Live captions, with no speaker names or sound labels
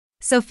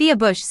Sophia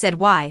Bush said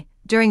why,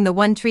 during the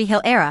One Tree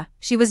Hill era,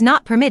 she was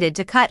not permitted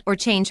to cut or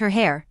change her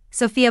hair.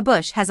 Sophia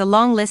Bush has a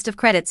long list of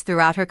credits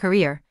throughout her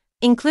career,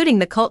 including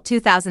the cult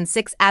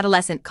 2006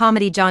 adolescent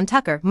comedy John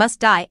Tucker Must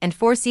Die and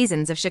 4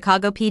 seasons of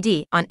Chicago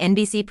PD on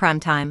NBC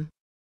Primetime.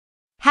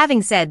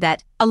 Having said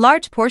that, a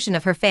large portion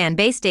of her fan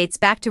base dates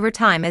back to her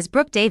time as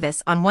Brooke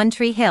Davis on One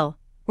Tree Hill,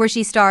 where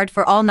she starred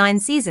for all 9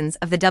 seasons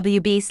of the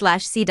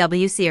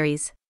WB/CW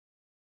series.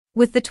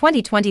 With the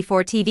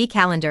 2024 TV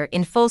calendar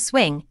in full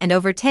swing and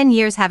over 10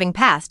 years having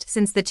passed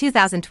since the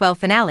 2012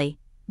 finale,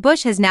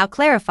 Bush has now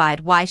clarified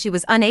why she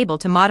was unable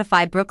to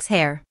modify Brooke's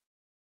hair.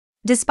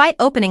 Despite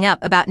opening up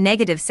about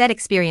negative set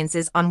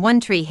experiences on One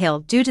Tree Hill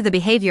due to the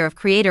behavior of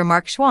creator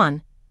Mark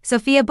Schwann,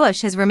 Sophia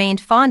Bush has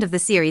remained fond of the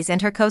series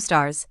and her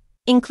co-stars,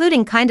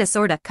 including Kinda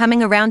Sorta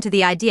coming around to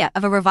the idea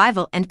of a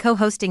revival and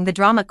co-hosting the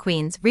Drama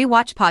Queens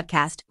Rewatch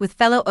podcast with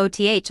fellow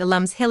OTH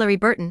alums Hilary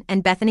Burton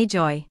and Bethany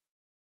Joy.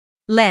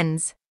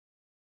 Lens.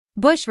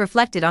 Bush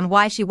reflected on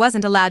why she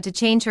wasn't allowed to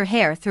change her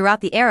hair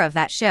throughout the era of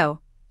that show,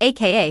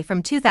 aka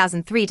from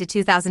 2003 to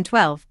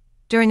 2012,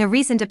 during a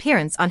recent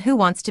appearance on Who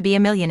Wants to Be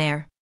a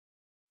Millionaire.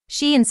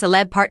 She and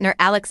celeb partner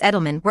Alex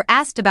Edelman were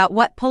asked about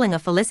what pulling a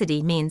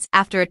Felicity means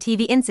after a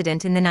TV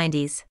incident in the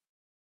 90s.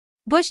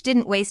 Bush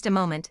didn't waste a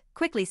moment,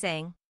 quickly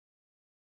saying,